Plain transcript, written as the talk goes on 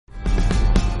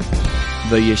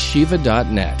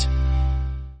theyeshiva.net.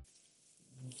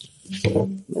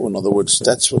 No, in other words,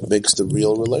 that's what makes the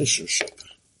real relationship.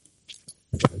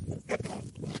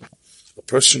 A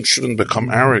person shouldn't become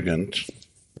arrogant.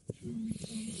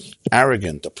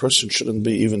 A person shouldn't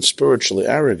be even spiritually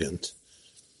arrogant.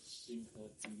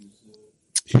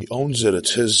 He owns it.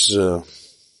 It's his.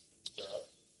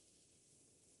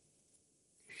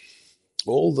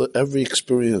 Every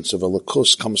experience of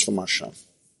Elikus comes from Hashem.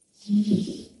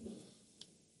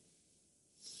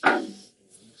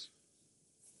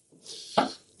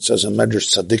 It says in Medrash,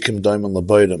 Tzadikim Doimen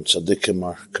L'Boidim. Tzadikim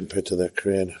are compared to their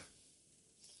Creator.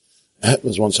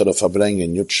 There's one set of Fabrengen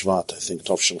in Yud Shvat, I think,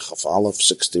 Tovshin Chaf Aleph,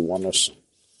 61 or so.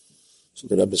 So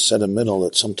the Rebbe said in the middle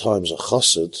that sometimes a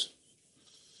chassid,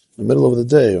 in the middle of the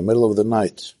day or middle of the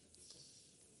night,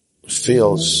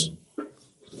 feels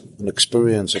an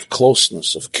experience of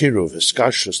closeness, of kiruv,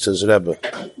 hiskashus to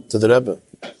the Rebbe.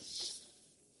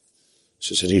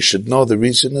 She said he should know the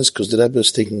reason is because the Rebbe is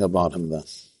thinking about him then.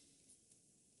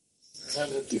 I had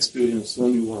that experience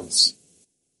only once.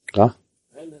 Huh?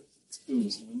 I had that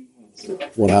experience only once.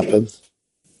 What happened?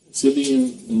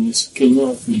 Sitting in this came out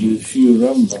with the few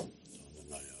Rambam.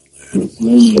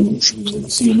 Learning with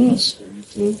CMS.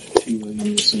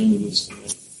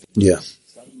 Yeah.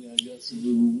 Something I got to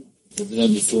do that I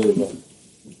never thought about.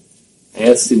 I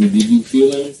asked him, did you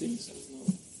feel anything? He said,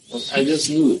 no. But I just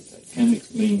knew it. I can't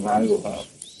explain why or how.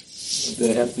 But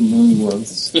that happened only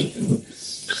once.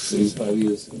 35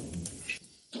 years ago.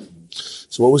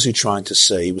 So what was he trying to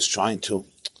say? He was trying to,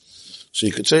 so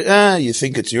you could say, you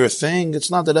think it's your thing. It's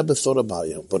not that Rebbe thought about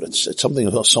you, but it's something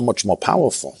so much more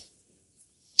powerful.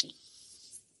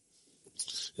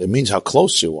 It means how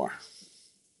close you are.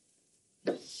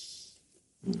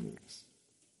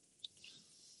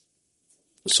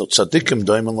 So tzaddikim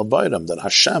doimen l'bayram, that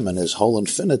Hashem in His whole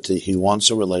infinity, He wants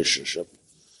a relationship.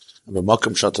 And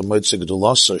b'makom shata moitze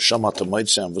gedulasa, shamata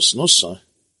moitze and v'snusa,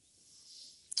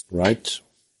 right?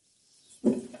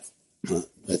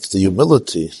 It's the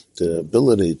humility, the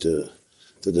ability,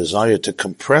 the desire to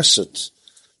compress it,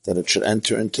 that it should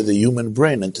enter into the human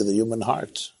brain, into the human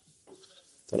heart.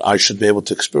 That I should be able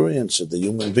to experience it. The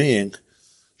human being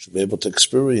should be able to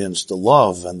experience the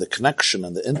love and the connection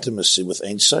and the intimacy with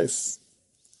Ein Sof.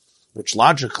 Which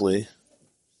logically,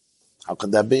 how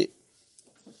can that be?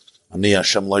 Ani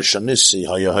Hashem lo shanisi,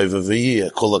 hayahovah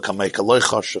v'yiyeh, kula kameka lo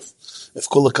chashav. If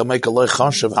kula kameka lo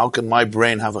chashav, how can my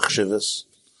brain have a chshivas?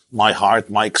 My heart,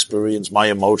 my experience, my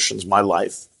emotions, my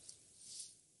life.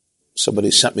 Somebody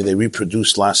sent me, they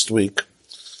reproduced last week,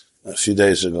 a few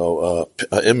days ago,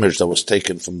 an image that was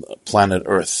taken from planet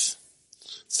Earth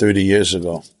 30 years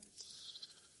ago.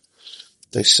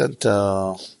 They sent,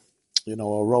 a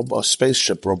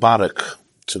spaceship, robotic,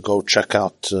 to go check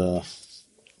out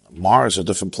Mars or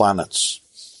different planets.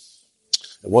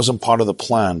 It wasn't part of the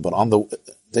plan, but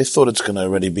they thought it's going to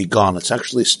already be gone. It's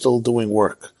actually still doing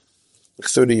work, like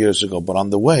 30 years ago. But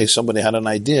on the way, somebody had an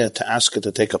idea to ask it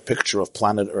to take a picture of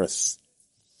planet Earth.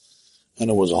 And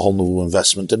it was a whole new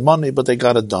investment in money, but they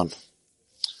got it done.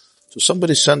 So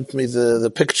somebody sent me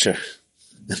the picture.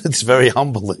 And it's very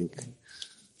humbling.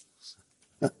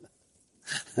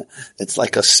 It's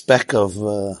like a speck of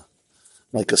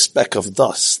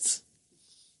dust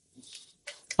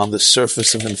on the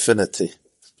surface of infinity.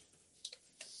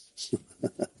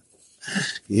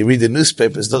 You read the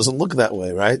newspapers, it doesn't look that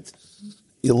way, right?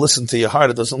 You listen to your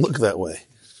heart, it doesn't look that way.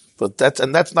 But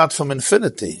that's not from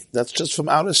infinity. That's just from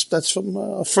that's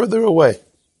from further away.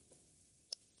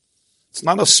 It's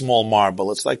not a small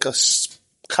marble. It's like a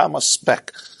comma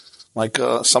speck, like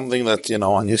something that,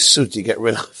 on your suit you get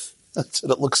rid of. That's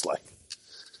what it looks like.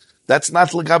 That's not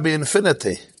Legabe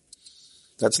infinity.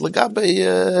 That's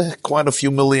Legabe quite a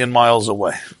few million miles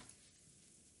away.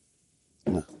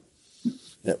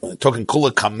 Yeah, talking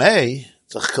Kula Kamei,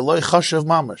 it's a Cheloi Chashav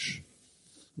Mamash.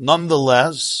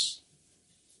 Nonetheless,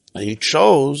 He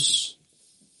chose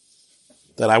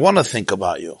that I want to think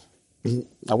about you.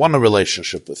 I want a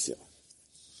relationship with you.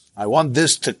 I want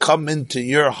this to come into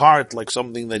your heart like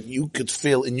something that you could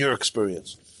feel in your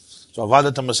experience. So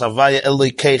Avadat HaMasavaya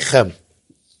Elokeichem.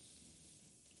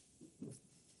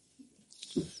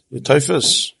 You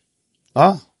Teufus?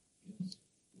 Huh?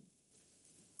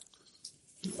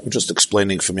 I'm just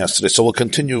explaining from yesterday. So we'll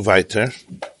continue weiter.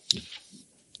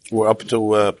 We're up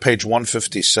to page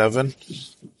 157,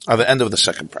 at the end of the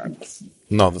second paragraph.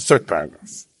 No, the third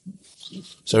paragraph.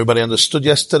 So everybody understood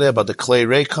yesterday about the clay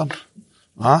Reikon?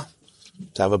 Huh?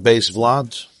 To have a base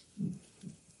Vlad?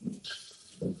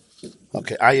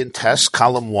 Okay, Ayin Tes,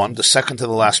 column 1, the second to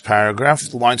the last paragraph.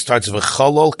 The line starts with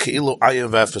V'cholol Ke'ilu Ayin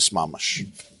V'efes Mamash.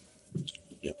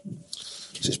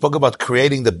 So he spoke about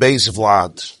creating the base of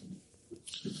Vlad,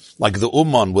 like the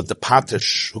Uman with the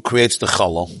Patish who creates the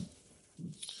Chalal.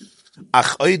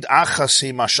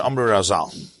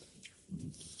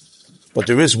 But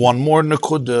there is one more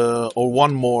Nekuda, or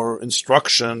one more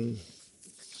instruction,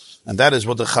 and that is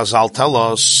what the Chazal tell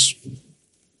us.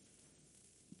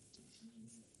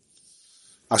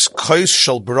 As kois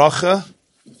shel bracha,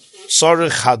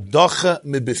 tzarich hadocha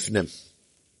mibifnim.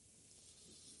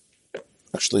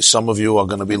 Actually, some of you are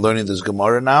going to be learning this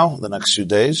Gemara now, the next few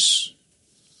days.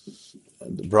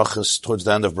 And the brachas, towards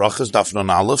the end of brachas, Daf Nun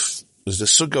Aleph, is the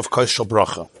sugya of kois shel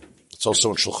bracha. It's also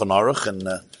in Shulchan Aruch, and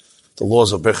the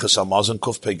laws of Birchas Hamazon,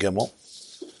 Kuf Pei Gimel,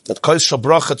 that kois shel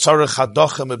bracha tzarich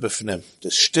hadocha mibifnim.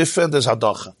 There's shtifa and there's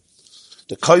hadocha.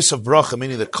 The kois of bracha,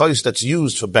 meaning the kois that's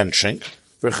used for benching,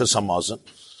 Birchas Hamazon,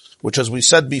 which, as we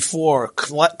said before,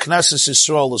 Knesset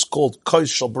Yisrael is called kois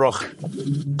shel bracha.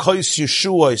 Kois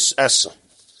Yeshuos Esa.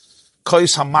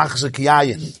 Kois hamachzik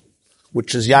yayin,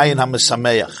 which is yayin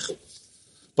hamisameach.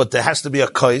 But there has to be a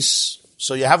kois,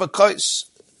 so you have a kois.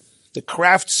 The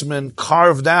craftsman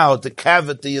carved out the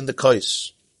cavity in the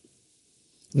kois.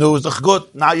 No, it's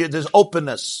good. Now there's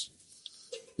openness.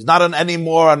 It's not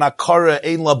anymore an akara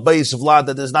ein la beis vlad,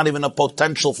 that there's not even a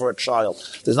potential for a child.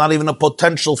 There's not even a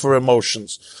potential for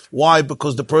emotions. Why?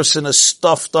 Because the person is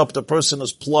stuffed up, the person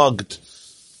is plugged.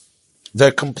 They're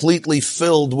completely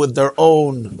filled with their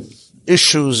own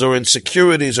issues or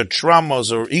insecurities or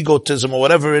traumas or egotism or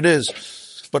whatever it is.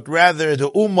 But rather the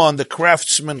Uman, the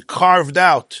craftsman, carved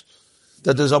out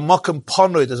that there's a makam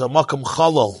panoi, there's a makam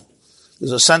chalal.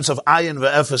 There's a sense of ayin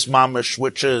ve'efes mamish,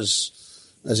 which is,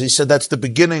 as he said, that's the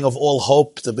beginning of all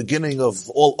hope, the beginning of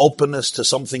all openness to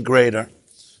something greater,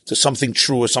 to something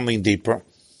truer, something deeper.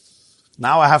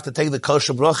 Now I have to take the kois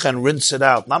shel bracha and rinse it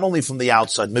out, not only from the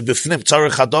outside, mibifnim,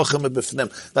 tzarich hadocha mibifnim.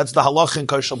 That's the halacha in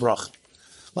kois shel bracha.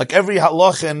 Like every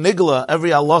halacha in Nigla,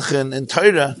 every halacha in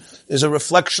Torah is a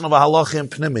reflection of a halacha in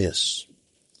Pnimius.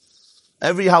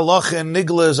 Every halacha in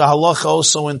Nigla is a halacha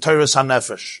also in Torah's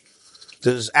HaNefesh.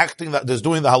 There's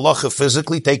doing the halacha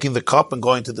physically, taking the cup and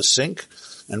going to the sink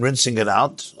and rinsing it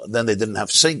out. Then they didn't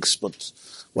have sinks, but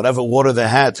whatever water they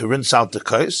had to rinse out the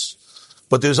kois.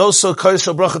 But there's also kois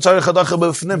shel bracha tzarich hadocha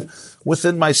b'fnim,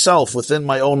 within myself, within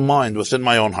my own mind, within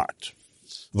my own heart.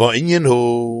 Va'inyan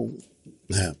hu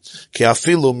ki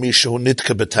afilu mishu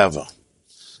nitka b'teva.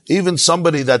 Even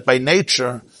somebody that by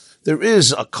nature, there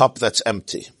is a cup that's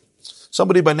empty.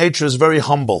 Somebody by nature is very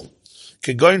humble.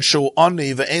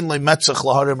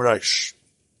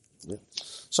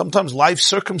 Sometimes life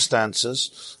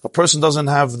circumstances, a person doesn't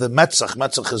have the metzach.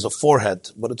 Metzach is a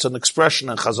forehead, but it's an expression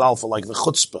in Chazal for like the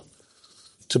chutzpah.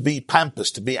 To be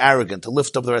pompous, to be arrogant, to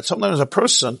lift up their head. Sometimes a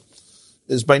person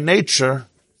is by nature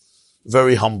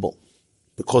very humble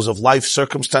because of life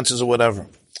circumstances or whatever.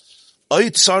 Or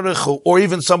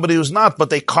even somebody who's not, but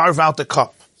they carve out the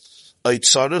cup. You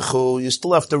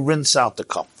still have to rinse out the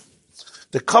cup.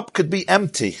 The cup could be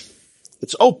empty.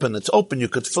 It's open, you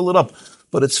could fill it up,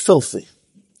 but it's filthy.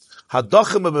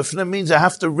 Hadachim b'fnim means I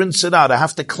have to rinse it out, I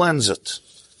have to cleanse it.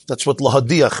 That's what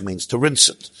lahadiach means, to rinse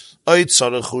it.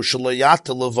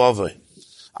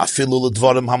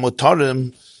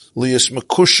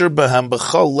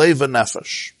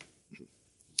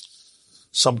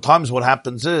 Sometimes what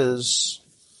happens is,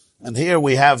 and here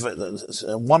we have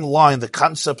one line, the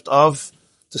concept of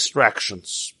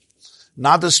distractions.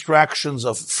 Not distractions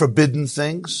of forbidden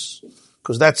things,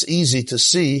 because that's easy to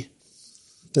see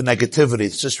the negativity.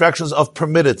 It's distractions of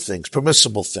permitted things,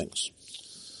 permissible things.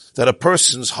 That a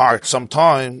person's heart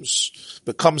sometimes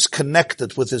becomes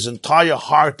connected with his entire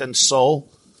heart and soul,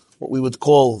 what we would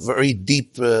call very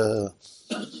deep, very,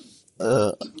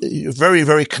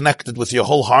 very connected with your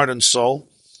whole heart and soul,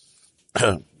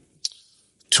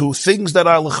 to things that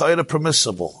are l'chayra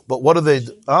permissible. But what are they?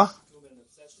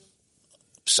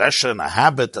 Obsession, a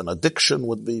habit, an addiction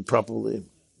would be probably.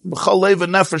 B'chal leiv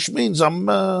and nefesh means I'm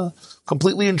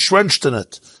completely entrenched in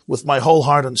it with my whole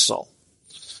heart and soul.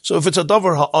 So if it's a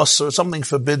davar ha'as or something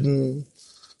forbidden,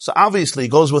 so obviously it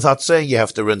goes without saying you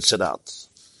have to rinse it out.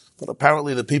 But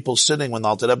apparently the people sitting when the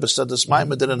Alter Rebbe said this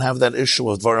Maimah didn't have that issue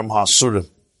of dvarim ha'asurim.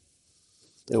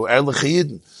 They were erlich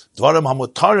yidden. Dvarim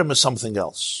ha'mutarim is something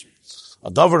else. A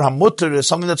davar ha'mutar is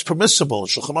something that's permissible.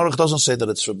 Shulchan Aruch doesn't say that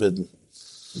it's forbidden.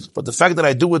 But the fact that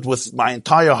I do it with my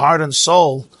entire heart and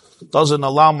soul doesn't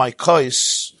allow my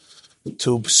kois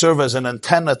to serve as an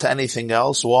antenna to anything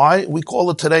else. Why? We call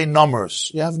it today numbers.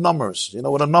 You have numbers. You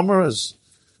know what a number is?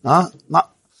 Not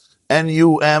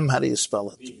N-U-M, how do you spell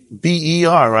it?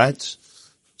 B-E-R, right?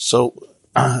 So,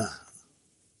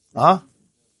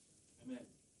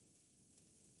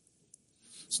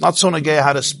 it's not so negaya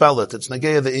how to spell it. It's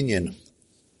negaya the inyan.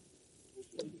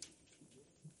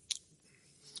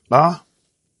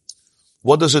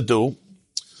 What does it do?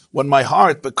 When my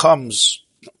heart becomes...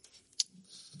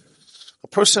 A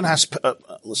person has...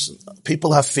 listen,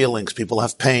 people have feelings, people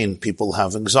have pain, people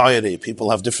have anxiety,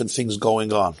 people have different things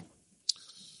going on.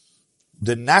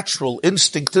 The natural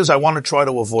instinct is I want to try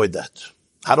to avoid that.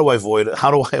 How do I avoid it? How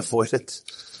do I avoid it?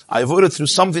 I avoid it through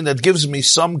something that gives me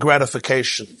some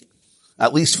gratification,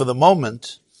 at least for the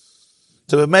moment.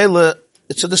 To B'meila,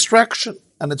 it's a distraction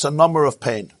and it's a number of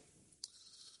pain.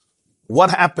 What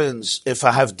happens if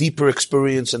I have deeper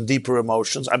experience and deeper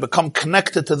emotions? I become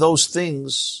connected to those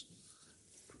things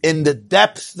in the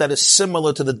depth that is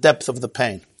similar to the depth of the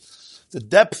pain. The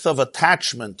depth of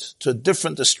attachment to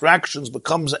different distractions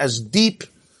becomes as deep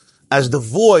as the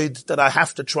void that I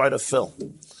have to try to fill.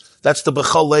 That's the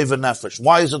B'chol Lev Nefesh.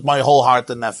 Why is it my whole heart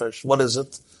and nefesh? What is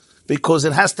it? Because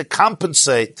it has to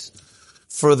compensate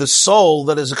for the soul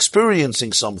that is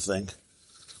experiencing something.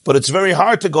 But it's very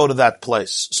hard to go to that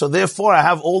place. So therefore I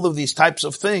have all of these types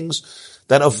of things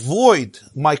that avoid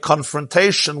my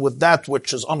confrontation with that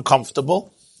which is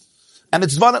uncomfortable. And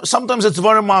sometimes it's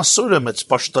very masurim. It's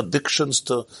pasht addictions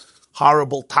to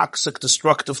horrible, toxic,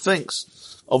 destructive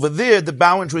things. Over there, the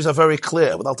boundaries are very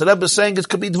clear. What Alter Rebbe is saying, it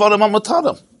could be dvarim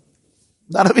amutarim.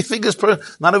 Not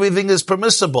everything is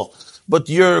permissible. But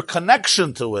your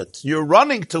connection to it, your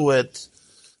running to it,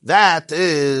 that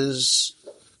is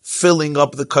filling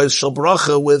up the Kais Shel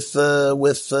Bracha with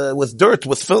dirt,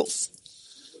 with filth.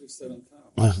 What he said on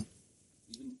top.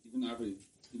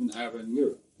 Even Ava and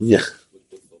Mira. Yeah.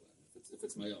 If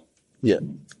it's my own. Yeah.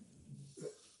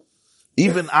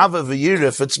 Even Ava v'Yira,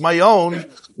 if it's my own,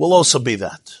 will also be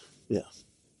that. Yeah.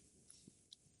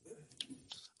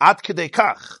 Ad kedei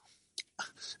kach.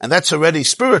 And that's already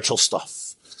spiritual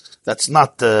stuff. That's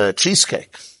not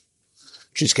cheesecake.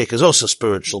 Cheesecake is also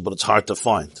spiritual, but it's hard to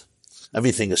find.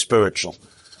 Everything is spiritual.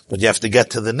 But you have to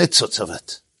get to the nitzutz of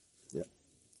it. Yeah.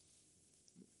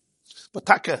 But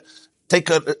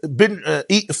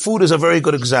food is a very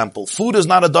good example. Food is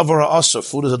not a davar ha'asur.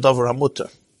 Food is a davar ha'muter.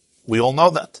 We all know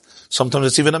that. Sometimes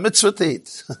it's even a mitzvah to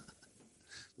eat.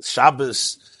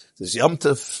 Shabbos, there's Yom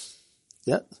Tov.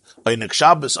 Yeah. Einig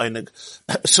Shabbos, Einig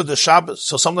Suda Shabbos.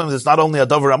 So sometimes it's not only a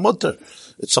davar ha'muter,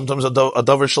 it's sometimes a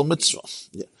davar shel mitzvah.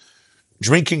 Yeah.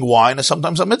 Drinking wine is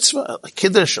sometimes a mitzvah, a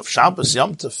kiddush of Shabbos,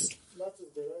 Yom Tov.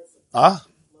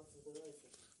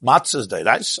 Matzah's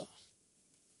deiraisa.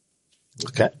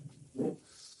 Okay.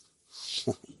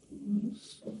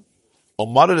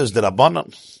 Omar is the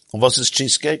Rabbanan. And what is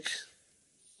cheesecake?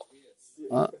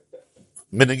 Minig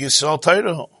Yisrael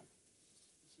Torah.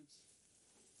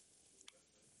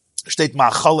 Steht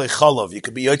ma'achale chalav. You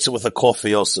could be yotze with a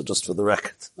coffee also, just for the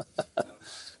record.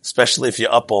 Especially if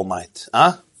you're up all night.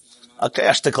 Okay,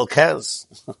 ashtikal kez.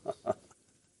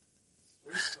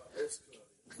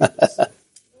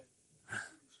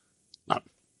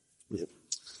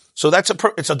 So it's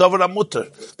a davar ha'muter.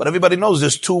 But everybody knows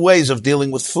there's two ways of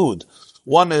dealing with food.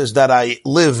 One is that I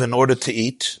live in order to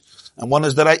eat, and one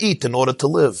is that I eat in order to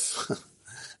live.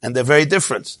 And they're very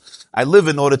different. I live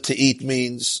in order to eat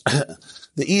means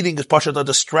the eating is part of the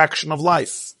distraction of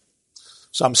life.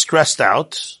 So I'm stressed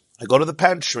out, I go to the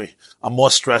pantry. I'm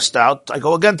more stressed out, I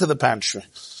go again to the pantry.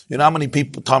 You know how many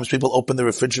times people open the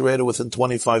refrigerator within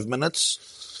 25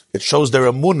 minutes? It shows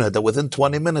their emunah that within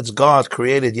 20 minutes God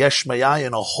created yesh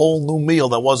me'ayin, a whole new meal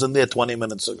that wasn't there 20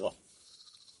 minutes ago.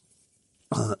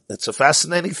 It's a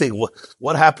fascinating thing.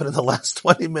 What happened in the last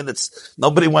 20 minutes?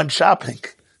 Nobody went shopping.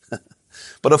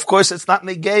 But of course it's not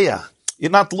negeya.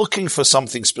 You're not looking for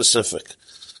something specific.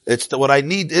 It's that what I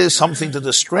need is something to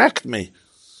distract me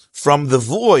from the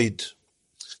void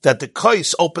that the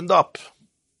kais opened up.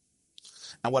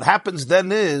 And what happens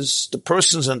then is the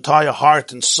person's entire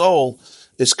heart and soul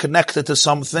is connected to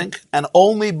something, and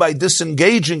only by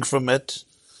disengaging from it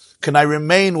can I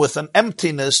remain with an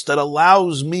emptiness that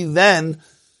allows me then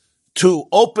to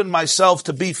open myself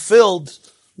to be filled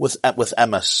with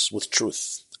emes, with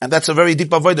truth. And that's a very deep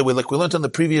avodah. We learned in the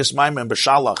previous Maimer in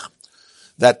Beshalach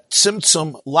that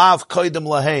tzimtzum lav koidem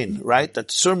lahein, right?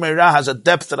 That sur meirah has a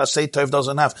depth that Asay Tov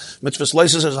doesn't have. Mitzvahs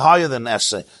loises is higher than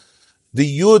Asay.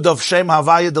 The yud of Shem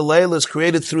Havaya Deleil is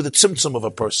created through the tzimtzum of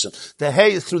a person. The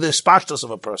hey is through the hispashtus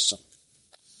of a person.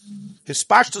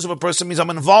 Hispashtus of a person means I'm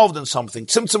involved in something.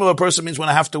 Tzimtzum of a person means when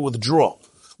I have to withdraw,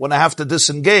 when I have to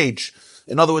disengage.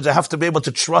 In other words, I have to be able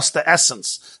to trust the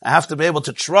essence. I have to be able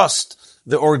to trust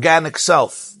the organic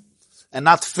self and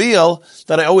not feel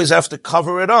that I always have to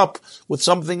cover it up with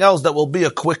something else that will be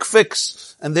a quick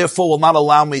fix and therefore will not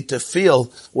allow me to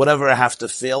feel whatever I have to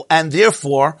feel. And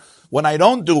therefore, when I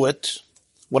don't do it,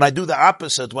 when I do the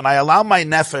opposite, when I allow my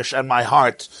nefesh and my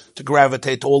heart to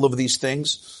gravitate to all of these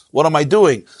things, what am I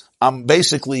doing? I'm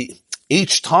basically,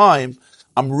 each time,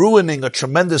 I'm ruining a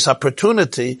tremendous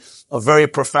opportunity of very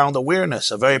profound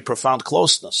awareness, a very profound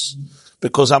closeness,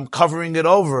 because I'm covering it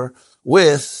over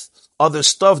with other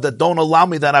stuff that don't allow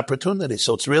me that opportunity.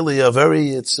 So it's really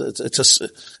it's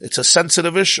a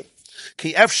sensitive issue.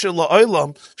 Ki efshir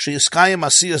la'olam sheyiskayim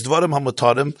asiyas dvarim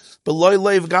hamutarim b'loy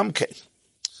leiv gamke.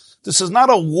 This is not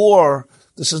a war.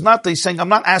 This is not, he's saying, we're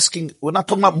not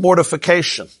talking about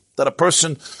mortification, that a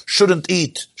person shouldn't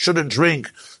eat, shouldn't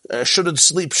drink, shouldn't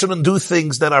sleep, shouldn't do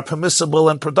things that are permissible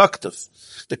and productive.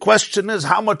 The question is,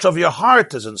 how much of your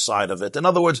heart is inside of it? In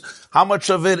other words, how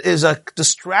much of it is a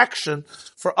distraction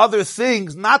for other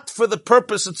things, not for the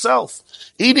purpose itself?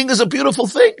 Eating is a beautiful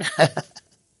thing.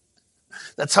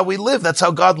 That's how we live. That's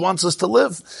how God wants us to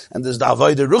live. And there's the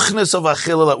avodah ruchnis of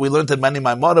achila that we learned in many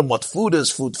Maimorim, what food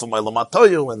is, food from Olam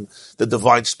HaToyu, and the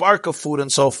divine spark of food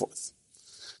and so forth.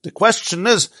 The question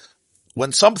is,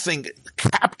 when something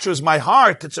captures my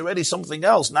heart, it's already something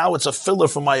else. Now it's a filler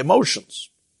for my emotions.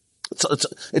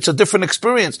 It's a different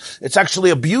experience. It's actually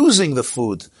abusing the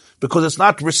food because it's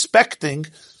not respecting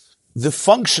the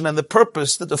function and the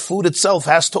purpose that the food itself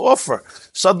has to offer.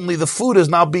 Suddenly the food is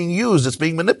now being used. It's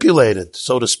being manipulated,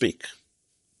 so to speak.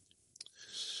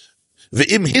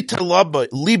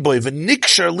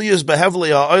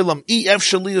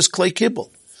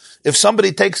 If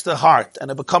somebody takes the heart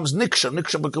and it becomes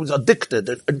niksher becomes addicted,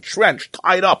 entrenched,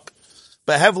 tied up,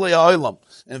 behevlei ha'olam,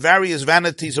 in various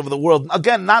vanities of the world.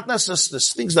 Again, not necessarily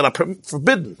things that are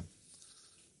forbidden.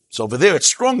 So over there it's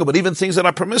stronger, but even things that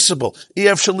are permissible.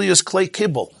 Ef shali is clay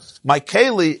kibble. My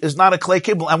keli is not a clay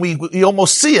kibble, and we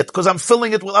almost see it because I'm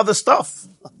filling it with other stuff.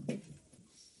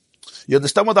 You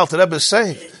understand what Alter Rebbe is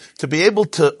saying? To be able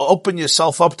to open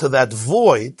yourself up to that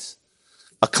void,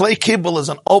 a clay kibble is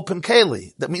an open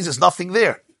keli. That means there's nothing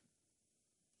there.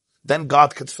 Then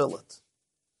God could fill it.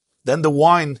 Then the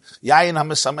wine, yayin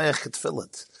hamisameach, could fill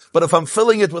it. But if I'm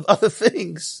filling it with other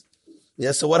things,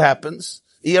 so what happens?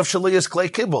 Ef shali is clay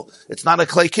kibble. It's not a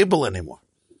clay kibble anymore.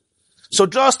 So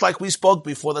just like we spoke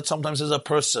before, that sometimes there's a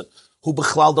person who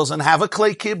b'chlal doesn't have a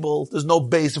clay kibble, there's no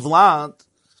beis vlad,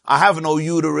 I have no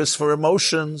uterus for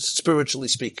emotions, spiritually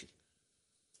speaking.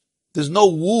 There's no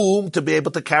womb to be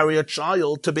able to carry a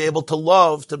child, to be able to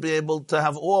love, to be able to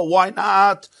have, why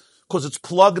not? Because it's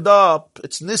plugged up,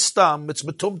 it's nistam, it's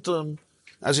metumtum.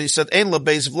 As he said, ein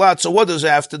lebeis vlad. So what does it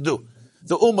have to do?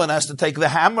 The uman has to take the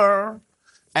hammer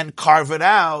and carve it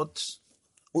out.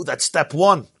 That's step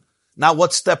one. Now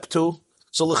what's step two?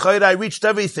 So l'chayr, I reached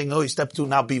everything. Step two,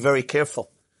 now be very careful.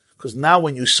 Because now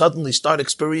when you suddenly start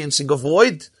experiencing a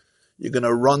void, you're going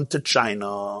to run to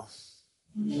China.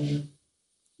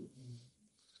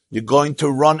 You're going to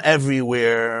run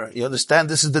everywhere. You understand?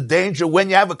 This is the danger when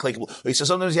you have a clay kibble. He says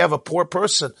sometimes you have a poor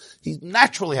person. He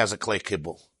naturally has a clay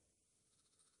kibble.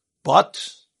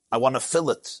 But I want to fill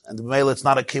it. And the male, it's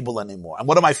not a kibble anymore. And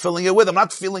what am I filling it with? I'm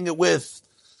not filling it with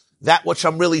that which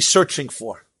I'm really searching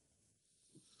for.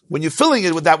 When you're filling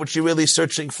it with that which you're really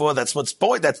searching for, that's the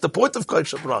point of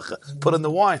Kodesh Bracha. Put in the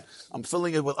wine. I'm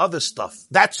filling it with other stuff.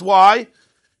 That's why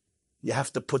you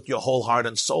have to put your whole heart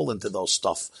and soul into those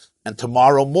stuff. And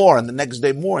tomorrow more, and the next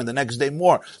day more, and the next day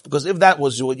more. Because if that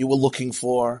was what you were looking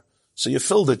for, so you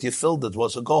filled it. Well,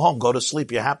 so go home, go to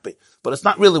sleep, you're happy. But it's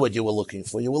not really what you were looking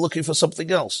for. You were looking for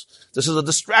something else. This is a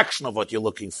distraction of what you're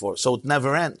looking for. So it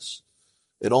never ends.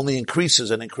 It only increases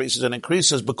and increases and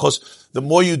increases because the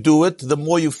more you do it, the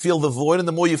more you feel the void and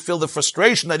the more you feel the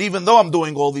frustration that even though I'm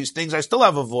doing all these things, I still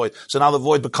have a void. So now the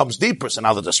void becomes deeper. So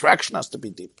now the distraction has to be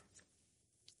deeper.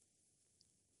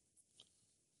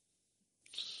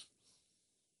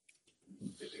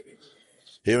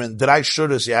 Here in Drai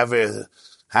Shuras, you have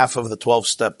half of the 12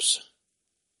 steps.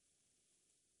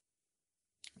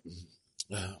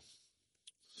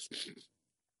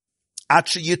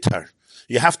 Achi Yitar.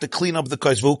 You have to clean up the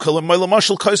kais. The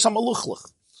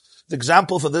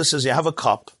example for this is you have a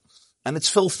cup and it's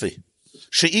filthy.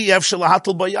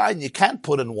 You can't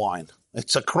put in wine.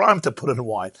 It's a crime to put in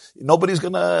wine.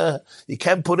 You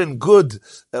can't put in good,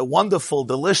 wonderful,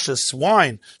 delicious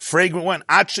wine, fragrant wine.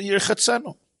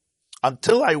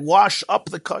 Until I wash up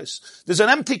the kais. There's an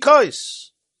empty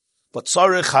kais. But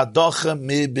tzarech hadacha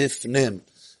mibifnim.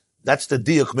 That's the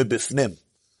diuk mibifnim.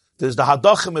 There's the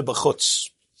hadacha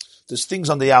mibachutz. There's things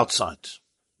on the outside.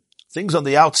 Things on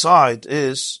the outside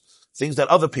is things that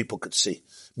other people could see.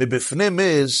 Mibifnim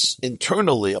is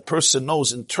internally, a person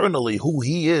knows internally who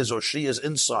he is or she is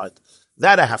inside.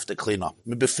 That I have to clean up.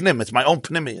 Mibifnim, it's my own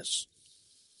pnimius.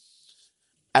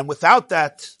 And without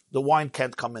that, the wine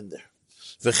can't come in there.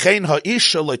 V'chein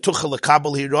ha'isha lo tuchel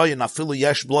lekabel hiroyin afilu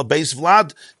yesh bla beis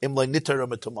vlad im lo nitera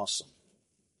mitamasa.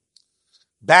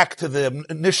 Back to the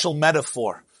initial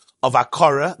metaphor of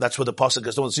akara, that's what the pasuk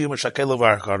is. Don't see him shakel of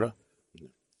akara.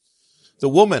 The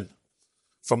woman,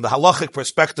 from the halachic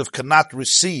perspective, cannot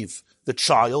receive the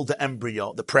child, the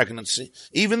embryo, the pregnancy,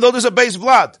 even though there's a beis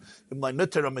vlad. Im lo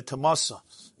nitera mitamasa.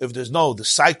 If there's the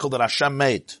cycle that Hashem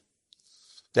made,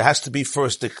 there has to be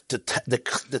first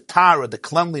the tara, the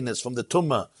cleanliness from the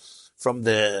tumah, from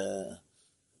the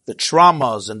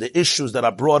traumas and the issues that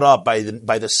are brought up by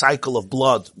the cycle of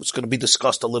blood, which is going to be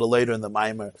discussed a little later in the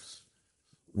Maimer,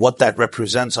 what that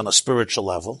represents on a spiritual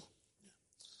level.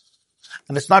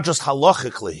 And it's not just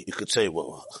halachically. You could say,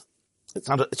 well,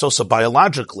 it's also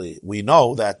biologically. We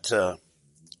know that,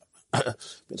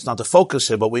 it's not the focus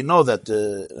here, but we know that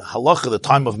the halacha, the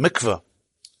time of mikveh,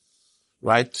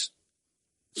 right?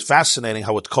 It's fascinating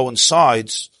how it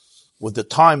coincides with the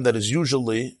time that is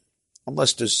usually,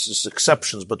 unless there's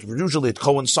exceptions, but usually it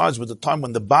coincides with the time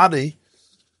when the body,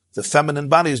 the feminine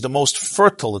body, is the most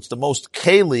fertile. It's the most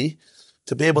keli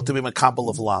to be able to be mekabel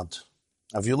of lad.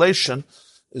 Ovulation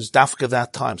is dafka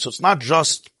that time. So it's not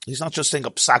just, he's not just saying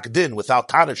a psak din, without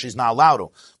tara, she's not allowed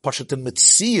to. Pashatin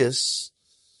mitzias,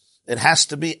 it has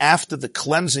to be after the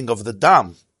cleansing of the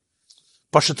dam.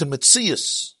 Pashatin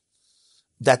mitzias,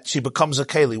 that she becomes a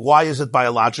keli. Why is it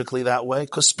biologically that way?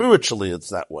 Because spiritually it's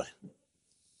that way.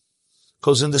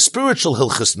 Because in the spiritual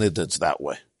hilchas nida, it's that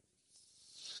way.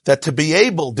 That to be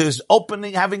able, there's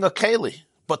opening, having a keli.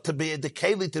 But to be the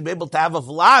keli, to be able to have a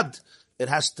vlad, it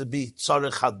has to be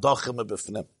tzarech hadachim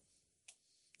b'fnim.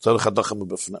 Tzarech hadachim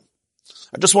b'fnim.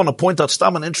 I just want to point out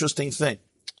stam an interesting thing.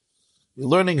 You're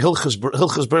learning hilchas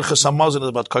berachas hamazon is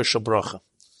about kosher bracha.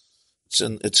 It's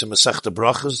in Masechta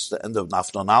Brachas, the end of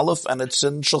Nafnon Aleph, and it's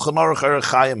in Shulchan Aruch Orach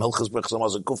Chaim, hilchas berachas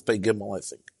hamazon Kuf Pei Gimel, I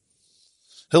think.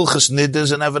 Hilchas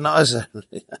Nidas and Even Hazer.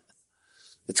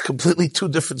 It's completely two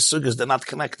different sugas. They're not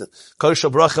connected. Kosher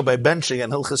bracha by benching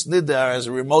and Hilchas Nida are as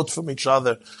remote from each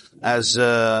other as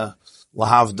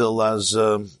Lahavdil, as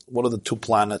what are the two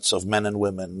planets of men and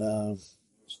women?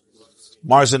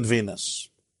 Mars and Venus.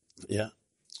 Yeah.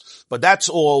 But that's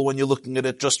all when you're looking at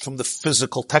it just from the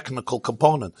physical, technical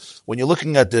component. When you're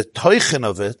looking at the toichin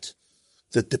of it,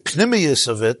 the pnimius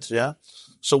of it, yeah.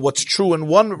 So what's true in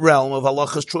one realm of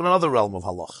halach is true in another realm of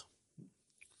halach.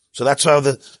 So that's how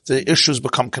the issues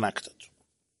become connected.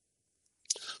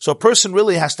 So a person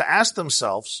really has to ask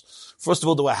themselves, first of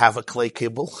all, do I have a clay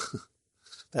kibble?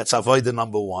 That's avodah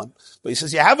number one. But he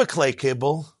says, you have a clay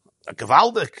kibble, a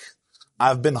gewaldik.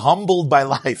 I've been humbled by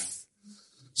life.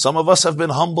 Some of us have been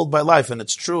humbled by life, and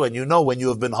it's true. And you know when you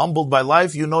have been humbled by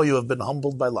life, you know you have been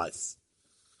humbled by life.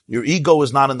 Your ego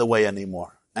is not in the way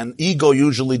anymore. And ego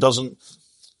usually doesn't...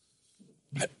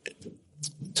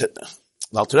 The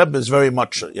Alter Rebbe is very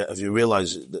much, if you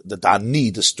realize that the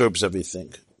ani disturbs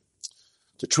everything.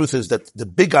 The truth is that the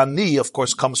big ani, of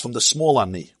course, comes from the small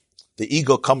ani. The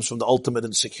ego comes from the ultimate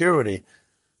insecurity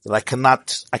that I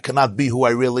cannot be who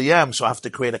I really am, so I have to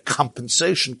create a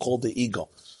compensation called the ego.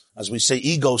 As we say,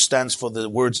 ego stands for the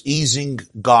words easing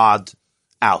God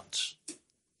out.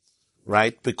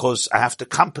 Right? Because I have to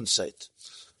compensate.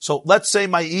 So let's say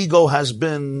my ego has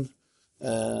been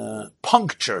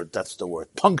punctured, that's the word,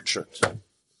 punctured.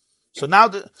 So now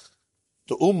the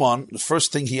Uman, the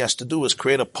first thing he has to do is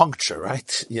create a puncture,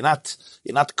 right? You're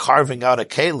not carving out a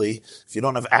keli if you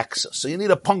don't have access. So you need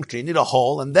a puncture, you need a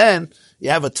hole, and then you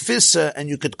have a tfisa and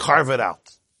you could carve it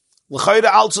out.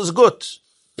 L'chayda also is good.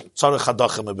 Tzarech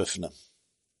hadachim b'fnim.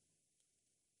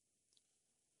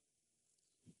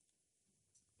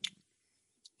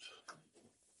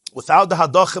 Without the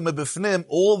hadachim b'fnim,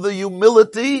 all the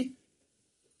humility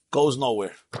goes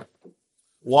nowhere.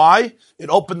 Why? It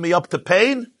opened me up to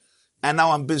pain, and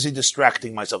now I'm busy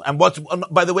distracting myself. And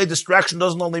by the way, distraction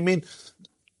doesn't only mean,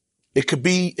 it could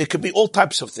be all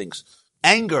types of things.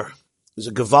 Anger is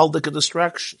a gewaldige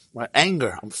distraction. My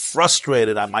anger, I'm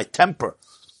frustrated, my temper.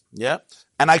 Yeah?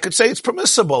 And I could say it's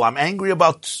permissible. I'm angry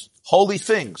about holy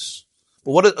things.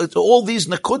 But all these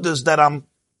nakudas that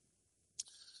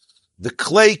the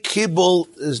clay kibble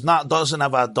doesn't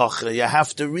have adocha. You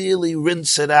have to really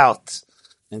rinse it out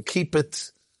and keep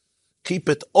it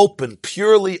open,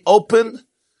 purely open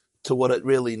to what it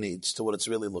really needs, to what it's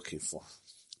really looking for.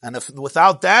 And if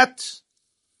without that,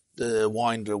 the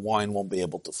wine won't be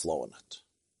able to flow in it.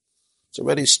 It's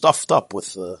already stuffed up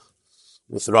with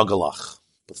ragalach,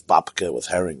 with babka, with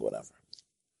herring, whatever.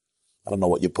 I don't know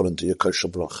what you put into your kosher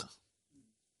bracha.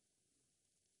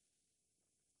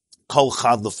 Kol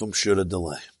chad lefum shira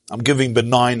delay. I'm giving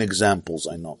benign examples,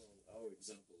 I know.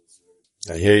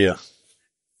 I hear you.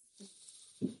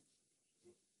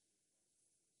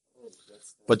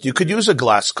 But you could use a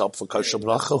glass cup for kosher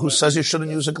bracha. Who says you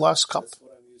shouldn't use a glass cup?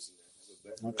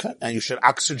 Okay. And you should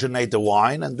oxygenate the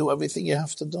wine and do everything you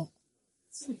have to do.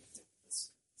 It's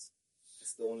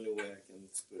the only way I can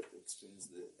experience the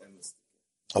emes.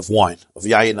 Of wine. Of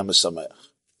yayin ha-mesameach.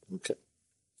 Okay.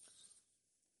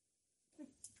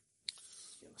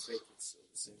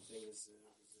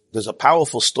 There's a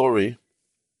powerful story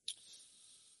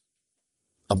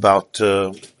about,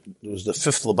 it was the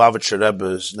fifth Lubavitcher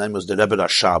Rebbe, his name was the Rebbe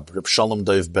Rashab, Reb Shalom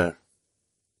Dov Ber.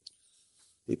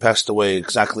 He passed away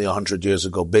exactly 100 years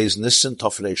ago, Beis Nissen,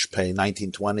 Tofresh Pei,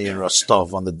 1920 in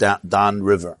Rostov on the Don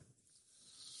River.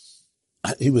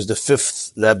 He was the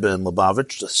fifth Rebbe in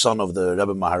Lubavitch, the son of the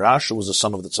Rebbe Maharash, who was the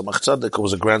son of the Tzemach Tzedek, who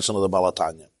was a grandson of the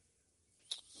Balatanya.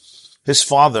 His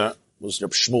father was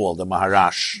Reb Shmuel, the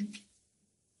Maharash.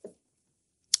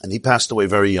 And he passed away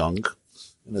very young,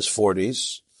 in his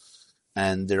 40s.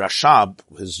 And the Rashab,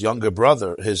 his younger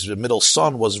brother, his middle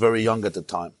son, was very young at the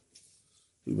time.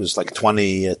 He was like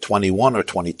 21 or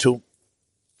 22.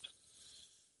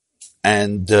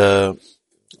 And so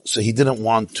he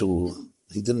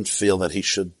didn't feel that he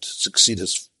should succeed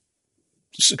his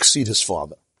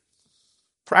father.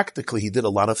 Practically, he did a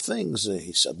lot of things.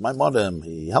 He said Maimonim,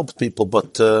 he helped people,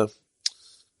 but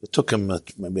it took him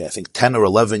maybe, I think, 10 or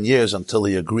 11 years until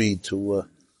he agreed to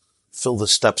fill the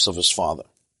steps of his father.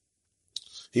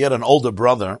 He had an older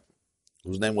brother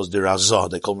whose name was Dirazah.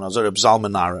 They called him Razah, Reb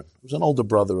Zalman Aaron. He was an older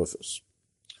brother of his.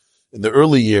 In the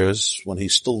early years, when he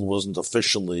still wasn't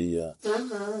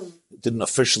didn't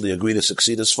officially agree to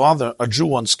succeed his father, a Jew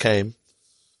once came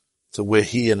to where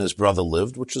he and his brother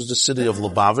lived, which was the city of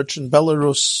Lubavitch in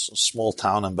Belarus, a small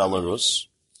town in Belarus.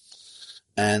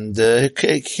 And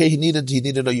he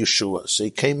needed a Yeshua. So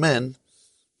he came in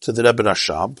to the Rebbe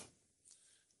Rashab,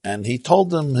 and he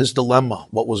told him his dilemma,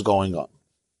 what was going on.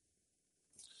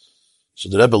 So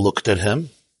the Rebbe looked at him,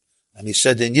 and he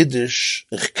said in Yiddish,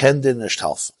 Ich kann dir nicht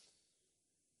helfen.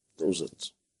 That was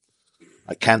it.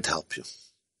 I can't help you.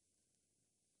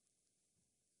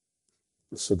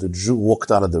 So the Jew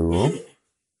walked out of the room,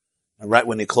 and right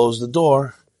when he closed the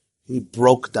door, he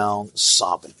broke down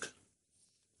sobbing.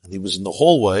 And he was in the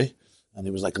hallway, and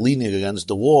he was like leaning against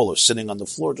the wall or sitting on the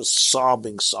floor, just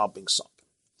sobbing.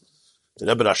 The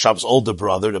Rebbe Rashab's older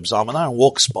brother, Reb Zalman Aaron,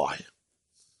 walks by,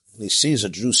 and he sees a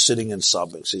Jew sitting and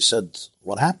sobbing. So he said,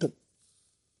 what happened?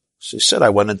 So he said, I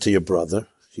went into your brother.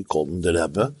 He called him the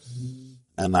Rebbe,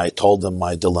 and I told him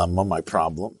my dilemma, my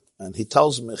problem. And he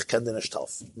tells me, Ich kann dir nicht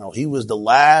helfen. Now, he was the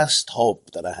last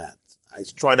hope that I had. I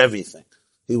tried everything.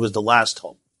 He was the last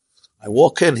hope. I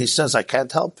walk in, he says, I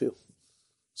can't help you.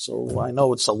 So I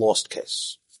know it's a lost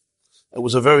case. I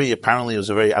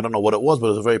don't know what it was, but it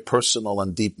was a very personal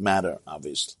and deep matter,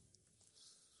 obviously.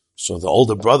 So the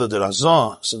older brother, the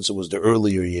Razah, since it was the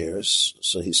earlier years,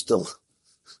 so he still,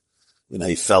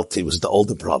 he felt he was the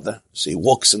older brother. So he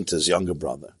walks into his younger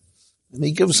brother, and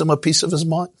he gives him a piece of his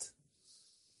mind.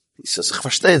 He says, Ich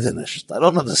verstehe dich nicht. I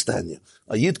don't understand you.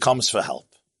 A Yid comes for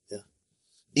help. Yeah.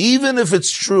 Even if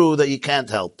it's true that you can't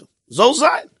help him. So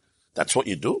sein. That's what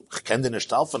you do. Ich kann dir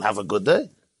nicht helfen, have a good day.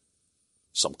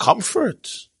 Some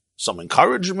comfort, some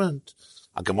encouragement.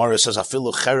 A Gemara says,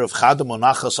 Afilu cherev chadam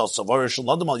unachas al tzavor shel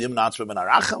nodam al yimnatz b'min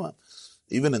harachamim.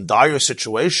 Even in dire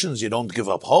situations, you don't give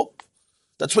up hope.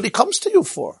 That's what he comes to you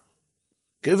for.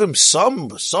 Give him some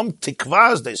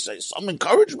tikvah, they say, some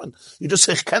encouragement. You just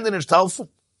say, Ich kann dir nicht helfen.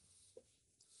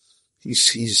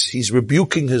 He's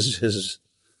rebuking his,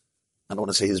 I don't want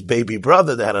to say his baby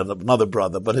brother, they had another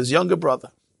brother, but his younger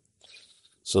brother.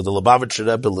 So the Lubavitcher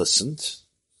Rebbe listened,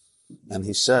 and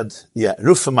he said, yeah,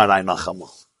 Rufa Marai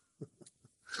Nachamu.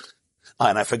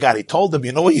 And I forgot, he told him,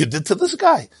 you know what you did to this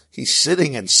guy? He's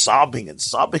sitting and sobbing.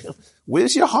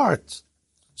 Where's your heart?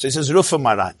 So he says, Rufa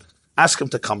Marai, ask him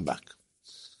to come back.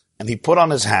 And he put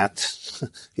on his hat,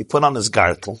 he put on his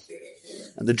gartel,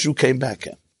 and the Jew came back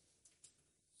in.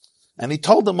 And he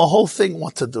told him a whole thing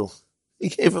what to do. He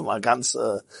gave him a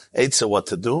ganze eitzah what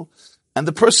to do, and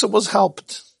the person was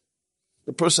helped.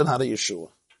 The person had a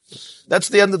Yeshua. That's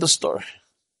the end of the story.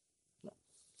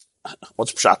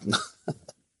 What's pshat?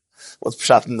 What's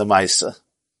pshat in the Maisa?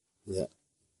 Yeah.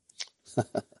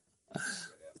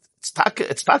 It's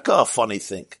taka a funny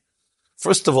thing.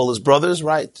 First of all, his brother is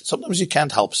right. Sometimes you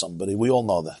can't help somebody. We all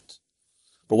know that.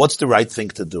 But what's the right thing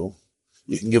to do?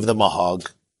 You can give them a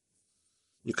hug.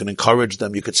 You can encourage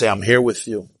them. You could say, I'm here with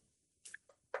you.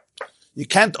 We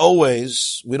don't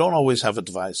always have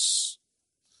advice.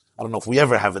 I don't know if we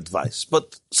ever have advice,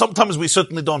 but sometimes we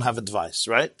certainly don't have advice,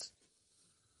 right?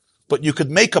 But you could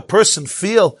make a person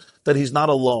feel that he's not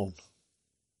alone.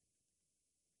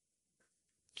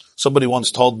 Somebody once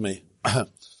told me,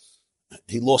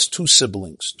 he lost two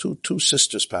siblings. Two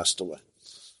sisters passed away.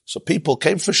 So people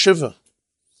came for Shiva.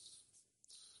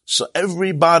 So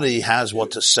everybody has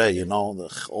what to say, all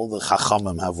the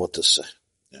Chachamim have what to say.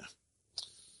 Yeah.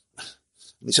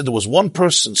 And he said there was one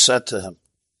person said to him,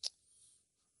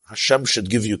 Hashem should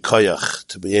give you koyach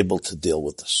to be able to deal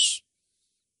with this.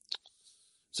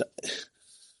 So,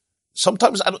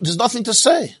 sometimes there's nothing to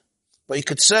say, but you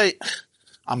could say,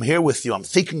 I'm here with you, I'm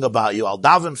thinking about you, I'll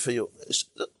daven for you.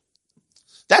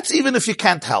 That's even if you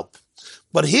can't help.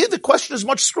 But here the question is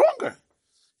much stronger.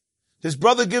 His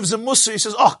brother gives him mussar, he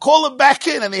says, call him back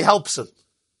in, and he helps him.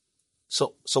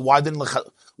 So why didn't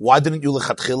you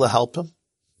lechatchila help him?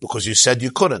 Because you said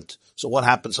you couldn't. So what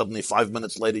happened suddenly 5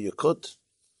 minutes later you could?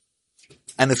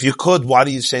 And if you could, why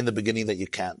do you say in the beginning that you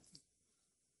can't?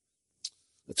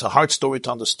 It's a hard story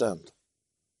to understand.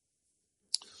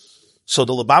 So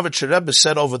the Lubavitcher Rebbe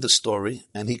said over the story,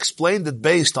 and he explained it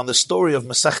based on the story of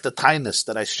Masechta Tainis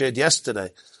that I shared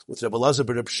yesterday with Rebbe Elazar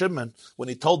ben Reb Shimon, when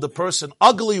he told the person,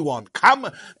 ugly one, come,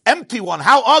 empty one,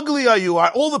 how ugly are you?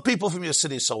 Are all the people from your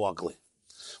city so ugly?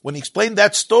 When he explained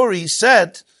that story, he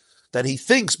said that he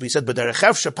thinks, but he said, but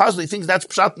he thinks that's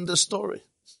pshat in this story.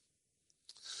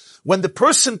 When the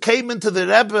person came into the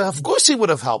Rebbe, of course he would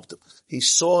have helped him. He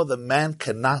saw the man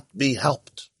cannot be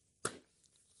helped.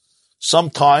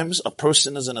 Sometimes a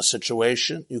person is in a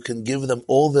situation, you can give them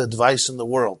all the advice in the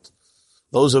world.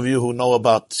 Those of you who know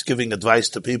about giving advice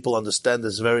to people understand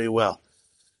this very well.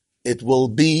 It will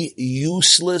be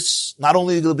useless. Not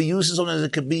only will it be useless, sometimes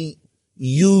it can be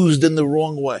used in the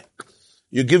wrong way.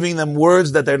 You're giving them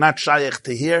words that they're not shaykh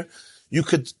to hear. You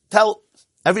could tell,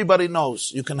 everybody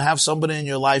knows, you can have somebody in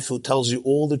your life who tells you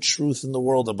all the truth in the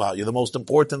world about you, the most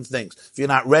important things. If you're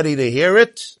not ready to hear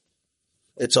it,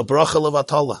 it's a bracha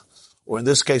levatala. Or in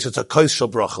this case, it's a kais shel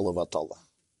bracha levatala.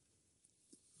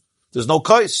 There's no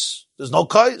kais. There's no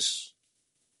kais.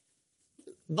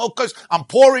 No kais. I'm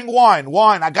pouring wine.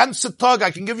 I got tug.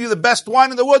 I can give you the best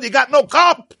wine in the world. You got no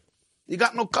cup.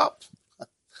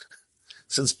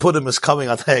 Since Purim is coming,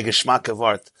 I'll tell you a geschmack of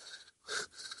art.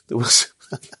 There was,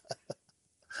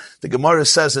 the Gemara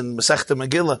says in Masechta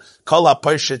Megillah, Kol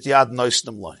ha-parshet yad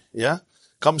noisnem loy. Yeah?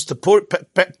 Comes to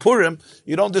Purim,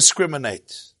 you don't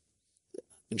discriminate.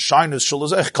 In Shainas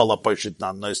Shulazech, Kol ha-parshet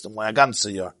yad noisnem loy, a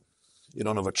ganze year. You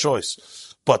don't have a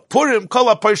choice. But Purim, Kol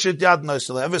ha-parshet yad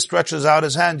noisnem loy. Whoever stretches out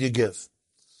his hand, you give.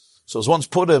 So as once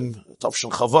Purim,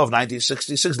 Tavshin Chavav,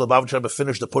 1966, Lubavitcher Rebbe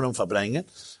finished the Purim Farbrengen,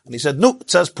 and he said, no, it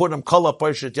says Purim, Kol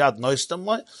ha-parshet yad noisnem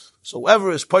loy. So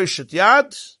whoever is parshet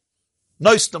yad,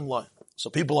 noisnem loy. So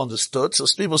people understood. So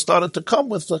people started to come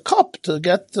with a cup to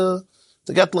get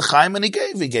l'chaim, and he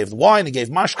gave wine, he gave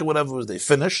mashka, whatever it was. They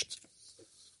finished.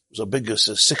 It was a big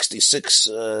 66.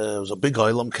 It was a big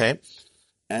oilam came,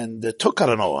 and it took, I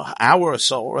don't know, an hour or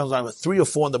so, around 3 or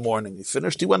 4 in the morning. He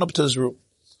finished. He went up to his room.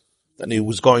 Then he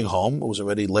was going home. It was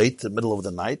already late, the middle of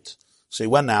the night. So he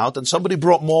went out, and somebody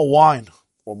brought more wine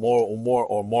or more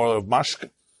of mashka.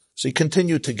 So he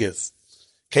continued to give.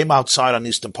 Came outside on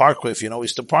Eastern Parkway. If you know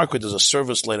Eastern Parkway, there's a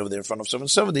service lane over there in front of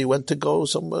 770. He went to go,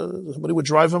 somebody would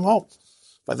drive him home.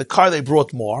 By the car, they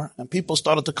brought more, and people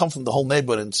started to come from the whole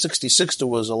neighborhood. In 66, there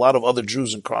was a lot of other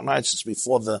Jews in Crown Heights. It's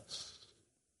before the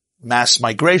mass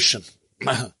migration.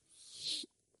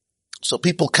 So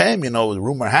people came, the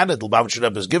rumor had it, Lubavitcher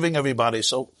Rebbe is giving everybody,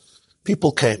 so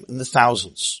people came in the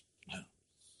thousands.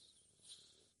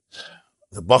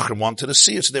 The Bachrim wanted to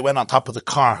see it, so they went on top of the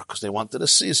car, because they wanted to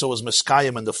see it. So it was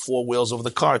Miskayim in the 4 wheels of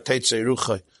the car, Teitzei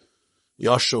Ruchai,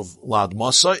 Yashuv Lad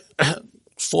Masai,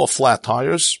 4 flat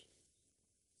tires.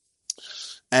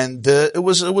 And it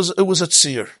was a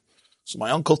tzir. So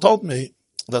my uncle told me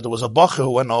that there was a Bachar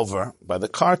who went over by the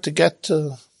car to get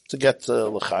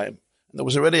l'chaim. And it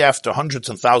was already after hundreds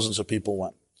and thousands of people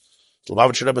went. So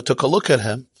Lubavitcher Rebbe took a look at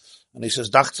him, and he says,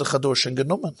 Dachte Chadur Shen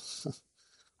Genommen.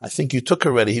 I think you took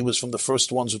already. He was from the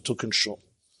first ones who took in shul.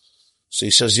 So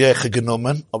he says, yeah,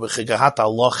 genommen, aber gehat a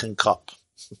loch in kap.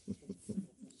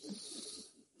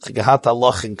 Gehat a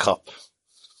loch in kap.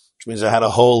 Which means I had a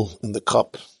hole in the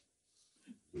cup.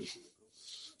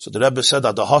 So the Rebbe said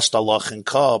that the hast a loch in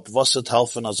kap, was it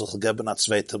helfen als ich geben a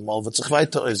zweite Mal, wird sich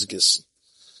weiter ausgissen.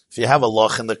 If you have a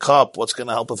loch in the cup, what's going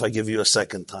to help if I give you a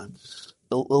second time?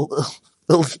 It'll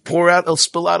pour out, it'll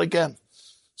spill out again.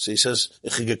 So he says,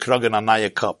 ich gekrogen a neue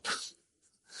cup.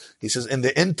 He says, in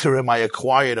the interim, I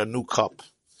acquired a new cup.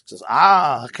 He says,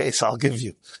 okay, so I'll give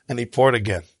you. And he poured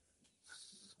again.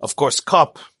 Of course,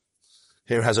 cup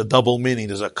here has a double meaning.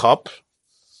 There's a cup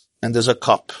and there's a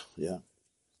cup. Yeah.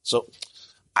 So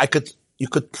you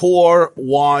could pour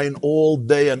wine all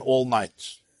day and all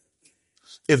night.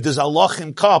 If there's a loch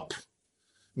in cup,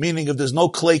 Meaning if there's no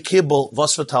clay kibble,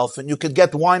 was vertalfen, you could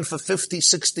get wine for 50,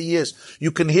 60 years.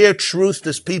 You can hear truth.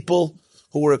 There's people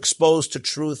who were exposed to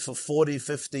truth for 40,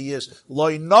 50 years.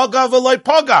 Loi noga v'loi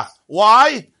poga.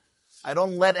 Why? I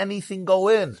don't let anything go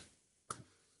in.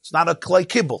 It's not a clay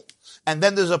kibble. And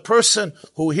then there's a person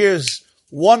who hears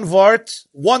one vart,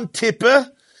 one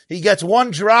tippe, he gets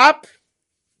one drop,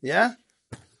 yeah?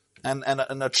 And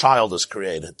a child is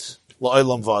created.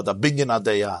 La'olam vada, binyan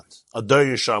adayat. Adar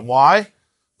yisham. Why?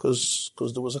 Because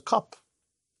there was a cup.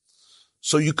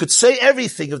 So you could say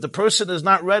everything. If the person is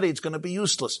not ready, it's going to be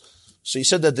useless. So he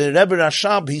said that the Rebbe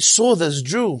Rashab, he saw this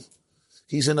Jew.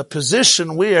 He's in a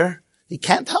position where he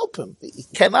can't help him. He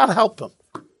cannot help him.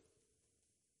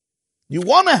 You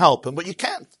want to help him, but you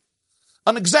can't.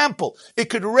 An example, it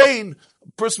could rain.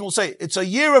 A person will say, it's a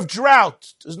year of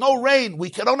drought. There's no rain. We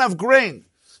don't have grain.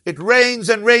 It rains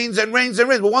and rains and rains and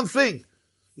rains. But one thing,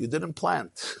 you didn't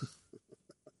plant.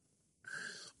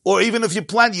 Or even if you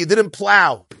plant, you didn't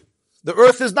plow. The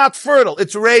earth is not fertile.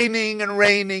 It's raining and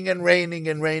raining and raining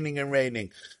and raining and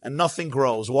raining. And nothing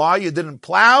grows. Why? You didn't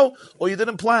plow or you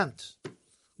didn't plant.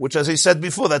 Which, as I said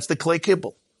before, that's the clay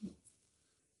kibble.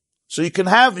 So you could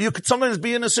sometimes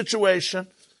be in a situation,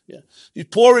 you're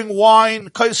pouring wine,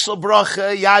 kaisel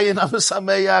bracha, yayin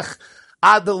amasameach,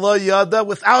 adelo yada,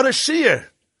 without a shear.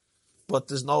 But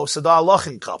there's no Sedar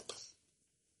Lochin cup.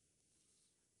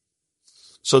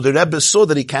 So the Rebbe saw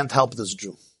that he can't help this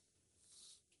Jew.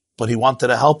 But he wanted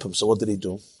to help him, so what did he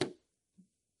do?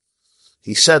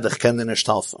 He said, I can't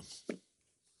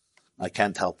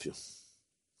help you.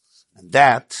 And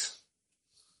that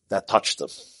touched him.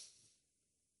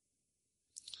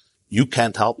 You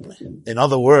can't help me. In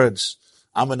other words,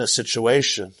 I'm in a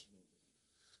situation.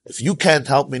 If you can't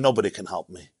help me, nobody can help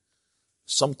me.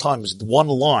 Sometimes one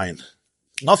line,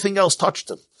 nothing else touched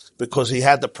him because he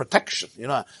had the protection. You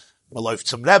know, you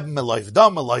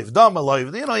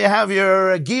have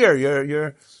your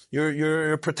gear,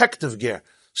 your protective gear.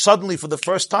 Suddenly, for the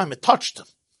first time, it touched him.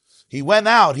 He went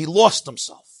out. He lost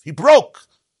himself. He broke.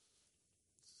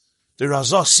 The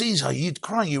Razah sees Hayid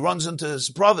crying. He runs into his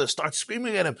brother, starts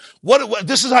screaming at him. What?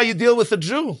 This is how you deal with a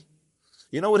Jew.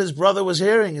 You know what his brother was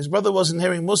hearing? His brother wasn't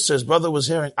hearing Musa. His brother was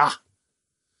hearing,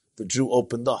 the Jew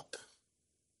opened up.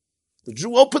 The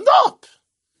Jew opened up.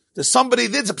 There's somebody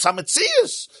did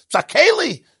psametzias,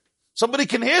 psakeli. Somebody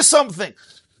can hear something.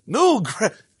 No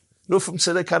from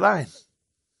Tzedek Harayin.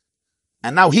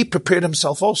 And now he prepared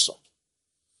himself also.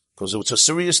 Because it was a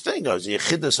serious thing. A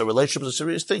yechidus, a relationship was a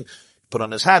serious thing. He put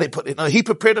on his hat, he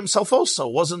prepared himself also.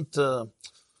 It wasn't,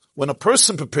 when a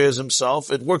person prepares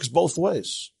himself, it works both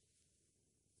ways.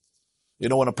 You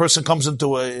know, when a person comes in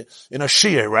a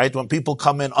shir, right? When people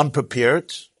come in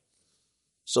unprepared,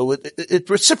 so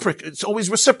it's always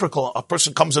reciprocal. A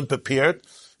person comes in prepared.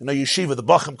 You know, yeshiva, the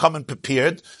bachim come in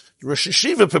prepared. The Rosh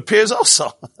Yeshiva prepares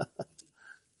also.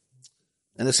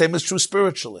 And the same is true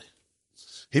spiritually.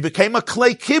 He became a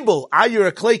clay kibble. You're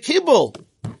a clay kibble.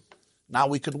 Now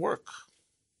we could work.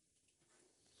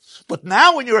 But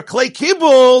now when you're a clay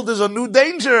kibble, there's a new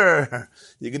danger.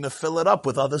 You're going to fill it up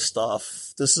with other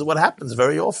stuff. This is what happens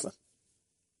very often.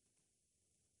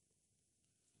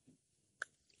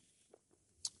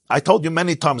 I told you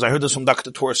many times, I heard this from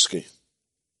Dr. Twersky.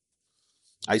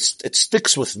 It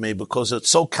sticks with me because it's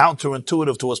so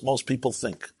counterintuitive to what most people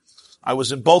think. I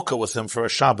was in Boca with him for a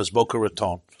Shabbos, Boca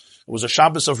Raton. It was a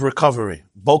Shabbos of recovery.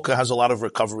 Boca has a lot of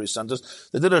recovery centers.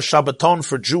 They did a Shabbaton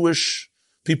for Jewish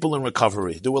people in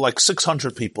recovery. There were like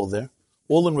 600 people there,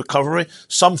 all in recovery,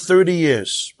 some 30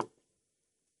 years.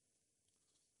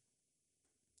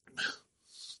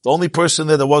 The only person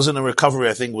there that wasn't in recovery,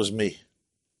 I think, was me.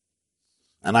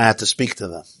 And I had to speak to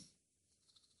them.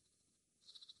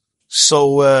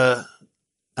 So,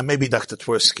 and maybe Dr.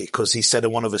 Twersky, because he said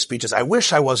in one of his speeches, I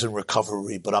wish I was in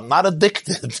recovery, but I'm not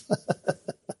addicted.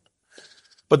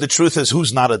 But the truth is,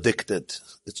 who's not addicted?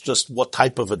 It's just what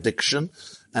type of addiction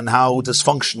and how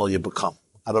dysfunctional you become.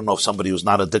 I don't know if somebody who's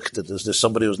not addicted. Is there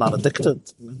somebody who's not addicted?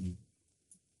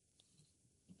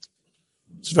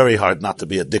 It's very hard not to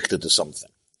be addicted to something.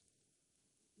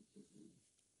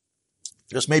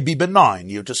 It just may be benign.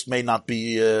 You just may not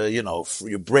be,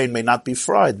 your brain may not be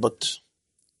fried, but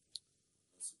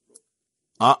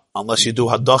unless you do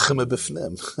hadachim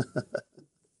b'fnim.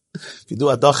 If you do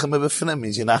hadachim b'fnim,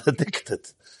 means you're not addicted.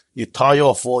 You tie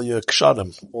off all your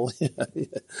ksharim.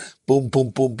 Boom, boom,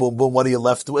 boom, boom, boom. What are you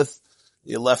left with?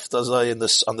 You're left on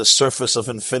the surface of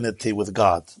infinity with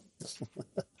God.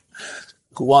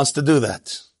 Who wants to do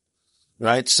that?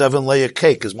 Right? 7-layer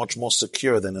cake is much more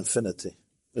secure than infinity.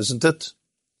 Isn't it?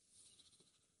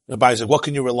 Rabbi said, what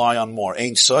can you rely on more?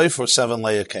 Ein Sof or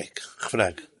 7-layer cake?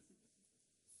 Chreg.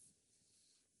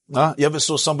 You ever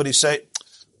saw somebody say,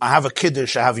 I have a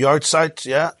kiddush, I have yard sites,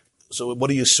 yeah? So what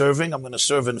are you serving? I'm going to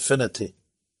serve infinity.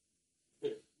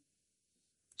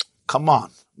 Come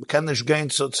on. We can't gain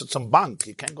some bank.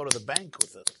 You can't go to the bank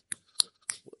with a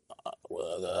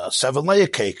 7-layer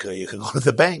cake. You can go to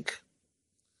the bank.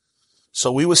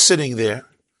 So we were sitting there.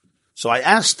 So I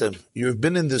asked him, you've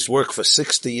been in this work for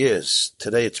 60 years.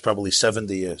 Today it's probably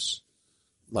 70 years.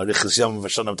 What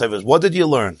did you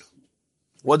learn?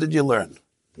 What did you learn?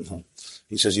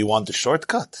 He says, you want the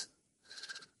shortcut?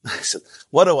 I said,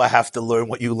 what do I have to learn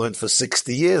what you learned for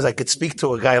 60 years? I could speak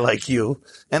to a guy like you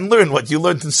and learn what you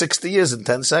learned in 60 years in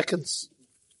 10 seconds.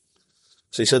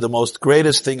 So he said, the most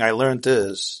greatest thing I learned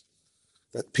is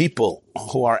that people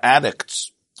who are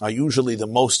addicts are usually the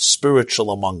most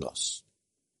spiritual among us.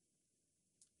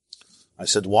 I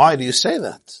said, why do you say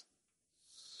that?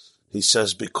 He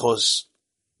says, because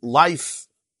life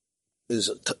is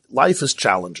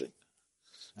challenging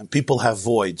and people have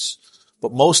voids.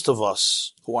 But most of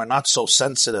us who are not so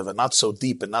sensitive and not so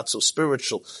deep and not so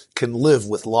spiritual can live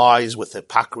with lies, with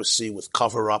hypocrisy, with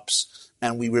cover-ups,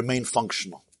 and we remain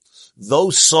functional.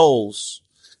 Those souls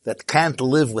that can't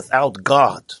live without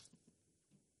God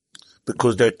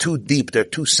because they're too deep, they're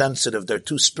too sensitive, they're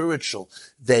too spiritual,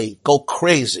 they go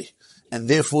crazy. And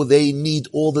therefore they need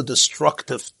all the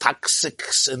destructive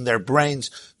toxics in their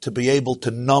brains to be able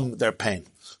to numb their pain.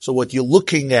 So what you're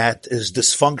looking at is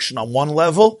dysfunction on one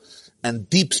level and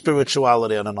deep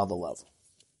spirituality on another level.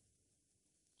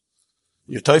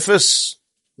 Your typhus,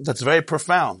 that's very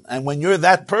profound. And when you're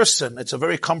that person, it's a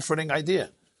very comforting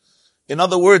idea. In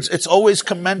other words, it's always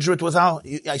commensurate with how,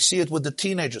 I see it with the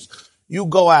teenagers. You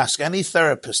go ask any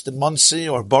therapist in Muncie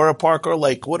or Borough Park or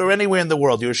Lakewood or anywhere in the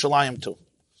world, Yerushalayim too.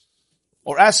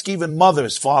 Or ask even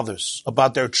mothers, fathers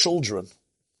about their children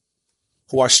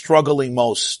who are struggling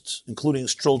most, including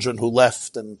children who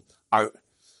left and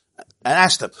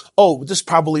ask them, this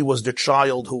probably was the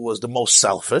child who was the most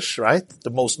selfish, right?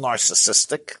 The most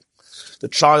narcissistic. The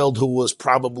child who was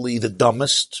probably the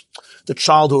dumbest. The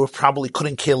child who probably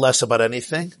couldn't care less about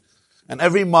anything. And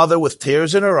every mother with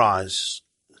tears in her eyes,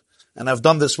 and I've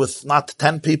done this with not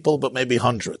 10 people, but maybe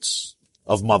hundreds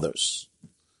of mothers,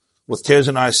 with tears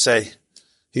in her eyes say,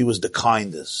 he was the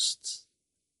kindest.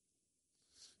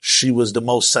 She was the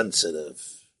most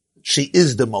sensitive. She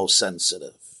is the most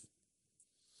sensitive.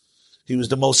 He was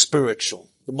the most spiritual,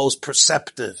 the most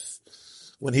perceptive.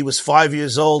 When he was 5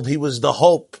 years old, he was the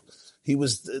hope. He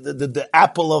was the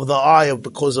apple of the eye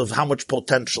because of how much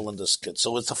potential in this kid.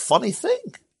 So it's a funny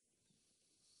thing.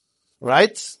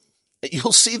 Right?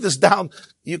 You'll see this down.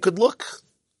 You could look.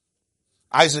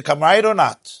 Isaac, I'm right or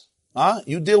not?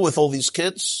 You deal with all these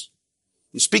kids.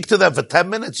 You speak to them for 10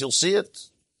 minutes, you'll see it.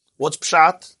 What's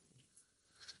pshat?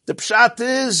 The pshat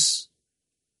is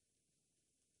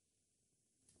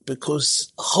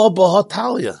because Chaba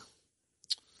Hatalia,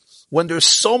 when there's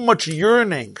so much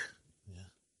yearning,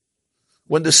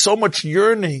 when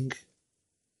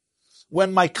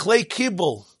my clay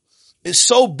kibble is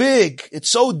so big, it's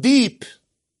so deep,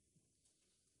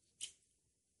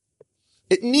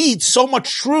 it needs so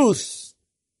much truth.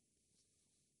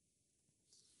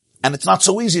 And it's not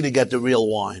so easy to get the real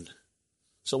wine.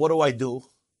 So what do?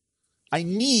 I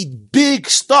need big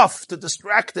stuff to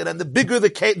distract it. And the bigger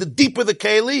the deeper the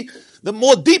keli, the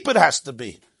more deep it has to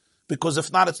be. Because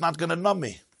if not, it's not going to numb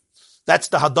me. That's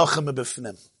the hadachim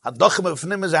b'fnim. Hadachim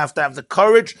b'fnim is I have to have the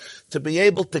courage to be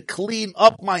able to clean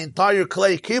up my entire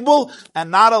clay kibble and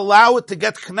not allow it to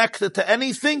get connected to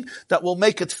anything that will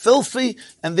make it filthy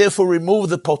and therefore remove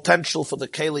the potential for the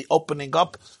keli opening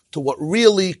up to what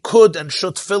really could and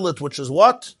should fill it, which is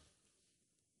what?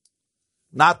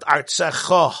 Not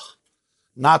artzecha,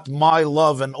 not my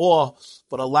love and awe,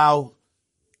 but allow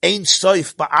ein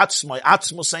soif ba'atzmai,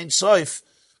 atzmos ein soif,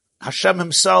 Hashem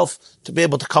himself to be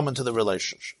able to come into the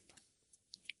relationship.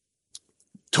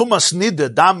 Tumas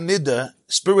nida, dam nida,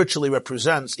 spiritually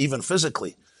represents, even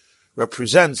physically,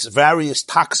 represents various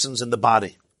toxins in the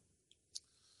body.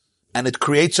 And it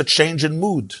creates a change in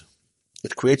mood.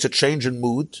 It creates a change in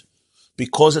mood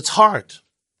because it's hard.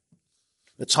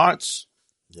 It's hard.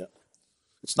 Yeah.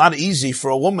 It's not easy for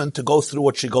a woman to go through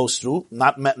what she goes through.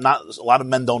 Not a lot of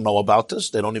men don't know about this.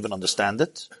 They don't even understand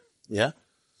it. Yeah.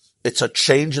 It's a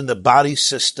change in the body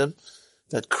system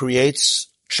that creates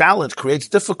challenge, creates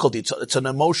difficulty. It's an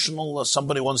emotional,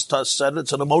 somebody once said,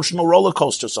 it's an emotional roller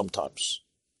coaster sometimes.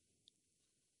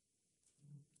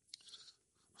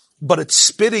 But it's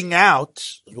spitting out,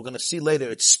 as we're going to see later,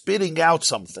 it's spitting out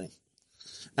something.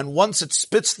 And once it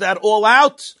spits that all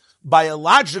out,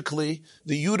 biologically,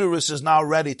 the uterus is now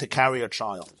ready to carry a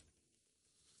child.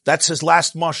 That's his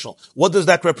last mashal. What does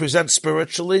that represent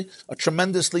spiritually? A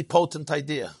tremendously potent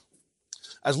idea.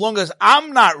 As long as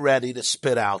I'm not ready to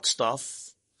spit out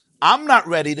stuff, I'm not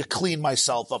ready to clean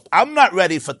myself up, I'm not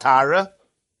ready for Tara,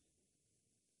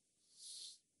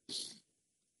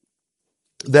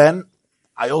 then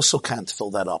I also can't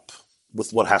fill that up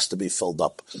with what has to be filled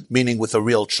up, meaning with a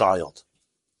real child.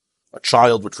 A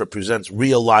child which represents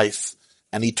real life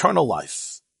and eternal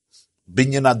life.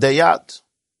 Binyan adayat.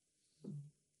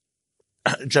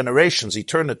 Generations,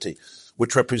 eternity,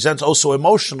 which represents also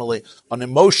emotionally an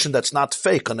emotion that's not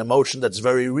fake, an emotion that's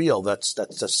very real, that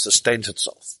sustains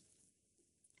itself.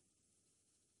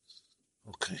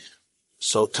 Okay.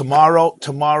 So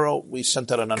tomorrow we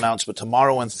sent out an announcement.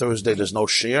 Tomorrow and Thursday there's no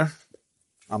shir.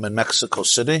 I'm in Mexico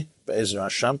City, Be'ezer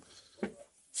Hashem.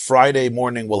 Friday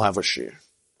morning we'll have a shir.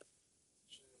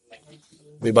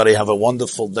 Everybody have a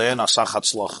wonderful day and asach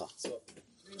hatzlacha.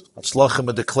 Hatzlacha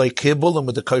mit the klei kibbul and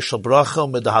mit the koshel bracha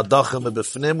and mit the hadacha mit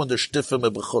befnim and the shtifa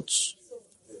mit bechutz.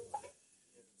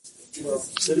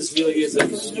 So this really is a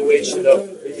continuation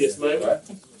of previous Maimah?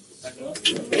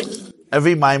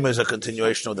 Every Maimah is a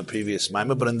continuation of the previous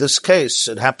Maimah, but in this case,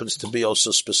 it happens to be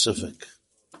also specific.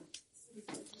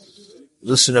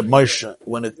 Listen to Moshe,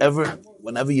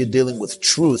 whenever you're dealing with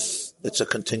truth, it's a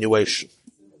continuation.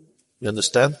 You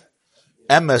understand?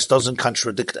 Emes doesn't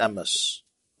contradict Emes.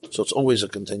 So it's always a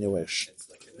continuation.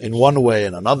 In one way,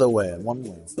 in another way, in one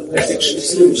way.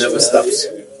 Never stops.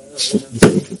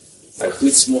 I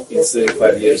quit smoking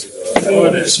 35 years ago. I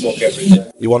want to smoke every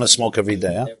day. You want to smoke every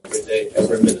day, huh? Every day,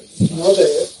 every minute.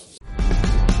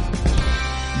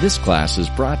 This class is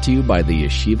brought to you by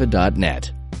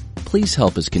theyeshiva.net. Please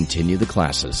help us continue the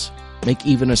classes. Make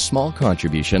even a small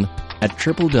contribution at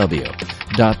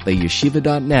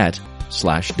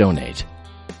www.theyeshiva.net/donate.